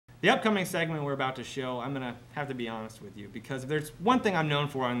The upcoming segment we're about to show, I'm going to have to be honest with you, because if there's one thing I'm known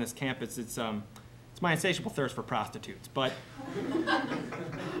for on this campus, it's my insatiable thirst for prostitutes. But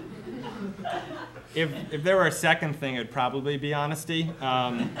if there were a second thing, it'd probably be honesty.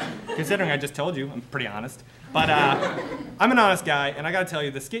 Considering I just told you, I'm pretty honest. But I'm an honest guy, and I got to tell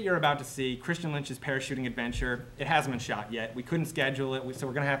you, the skit you're about to see, Christian Lynch's parachuting adventure, it hasn't been shot yet. We couldn't schedule it, so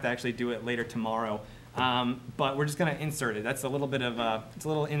we're going to have to actually do it later tomorrow. But we're just going to insert it. That's a little bit of it's a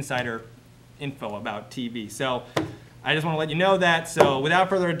little insider info about TV. So I just want to let you know that. So without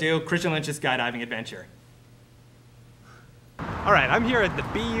further ado, Christian Lynch's skydiving adventure. All right, I'm here at the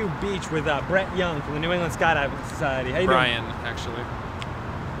BU beach with Brett Young from the New England Skydiving Society. How you Brian, doing? actually.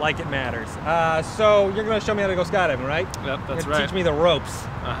 Like it matters. So you're going to show me how to go skydiving, right? Yep, that's right. right. Teach me the ropes.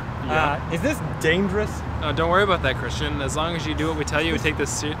 Yeah. Is this dangerous? Don't worry about that, Christian. As long as you do what we tell you and take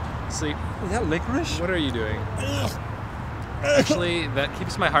this sleep. Is that licorice? What are you doing? Actually, that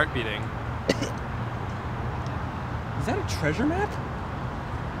keeps my heart beating. Is that a treasure map?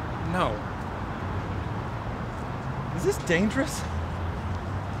 No. Is this dangerous?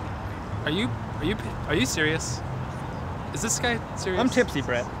 Are you serious? Is this guy serious? I'm tipsy,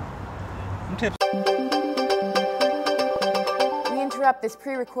 Brett. I'm tipsy. We interrupt this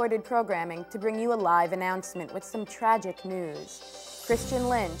pre-recorded programming to bring you a live announcement with some tragic news. Christian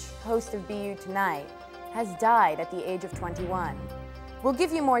Lynch, host of BU Tonight, has died at the age of 21. We'll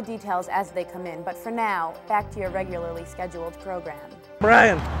give you more details as they come in, but for now, back to your regularly scheduled program.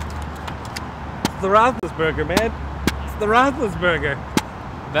 Brian! It's the Roethlisberger, man. It's the Roethlisberger.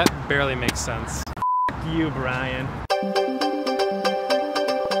 That barely makes sense. F you, Brian.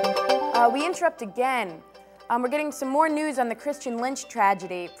 We interrupt again. We're getting some more news on the Christian Lynch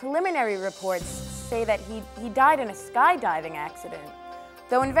tragedy. Preliminary reports say that he died in a skydiving accident.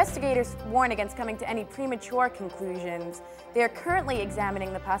 Though investigators warn against coming to any premature conclusions, they are currently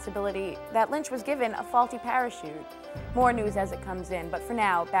examining the possibility that Lynch was given a faulty parachute. More news as it comes in, but for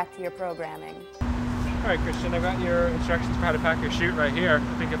now, back to your programming. All right, Christian, I've got your instructions for how to pack your chute right here.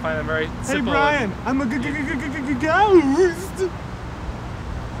 I think you'll find them very simple. Hey, Brian, I'm a ghost!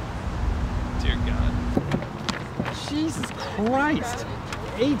 Dear God. Jesus Christ.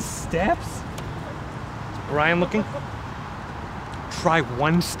 8 steps? Is Brian looking? Try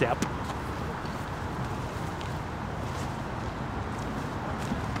 1 step.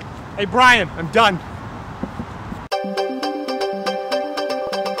 Hey, Brian, I'm done.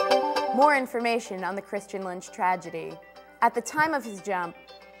 More information on the Christian Lynch tragedy. At the time of his jump,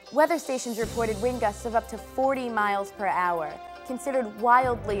 weather stations reported wind gusts of up to 40 miles per hour, considered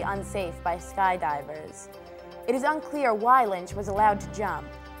wildly unsafe by skydivers. It is unclear why Lynch was allowed to jump.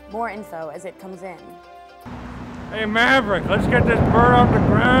 More info as it comes in. Hey, Maverick, let's get this bird off the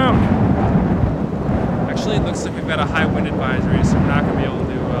ground. Actually, it looks like we've got a high wind advisory, so we're not going to be able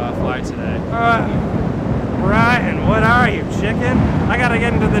to fly today. Brian, what are you, chicken? I gotta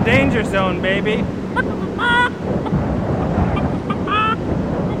get into the danger zone, baby.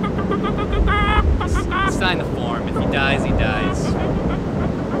 Sign the form. If he dies, he dies.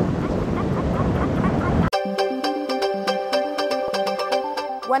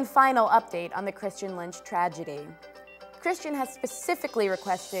 One final update on the Christian Lynch tragedy. Christian has specifically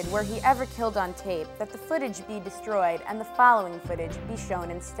requested, were he ever killed on tape, that the footage be destroyed and the following footage be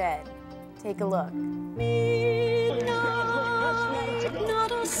shown instead. Take a look.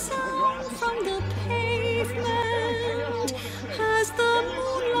 Not a sound from the pavement. Has the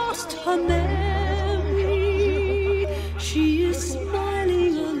moon lost her memory? She is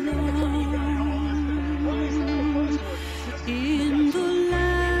smiling alone. In the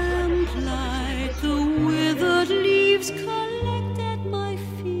lamplight, the withered leaves collect at my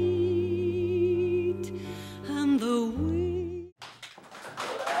feet, and the wind.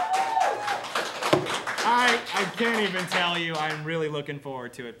 I can't even tell you. I'm really looking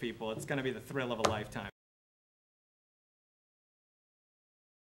forward to it, people. It's going to be the thrill of a lifetime.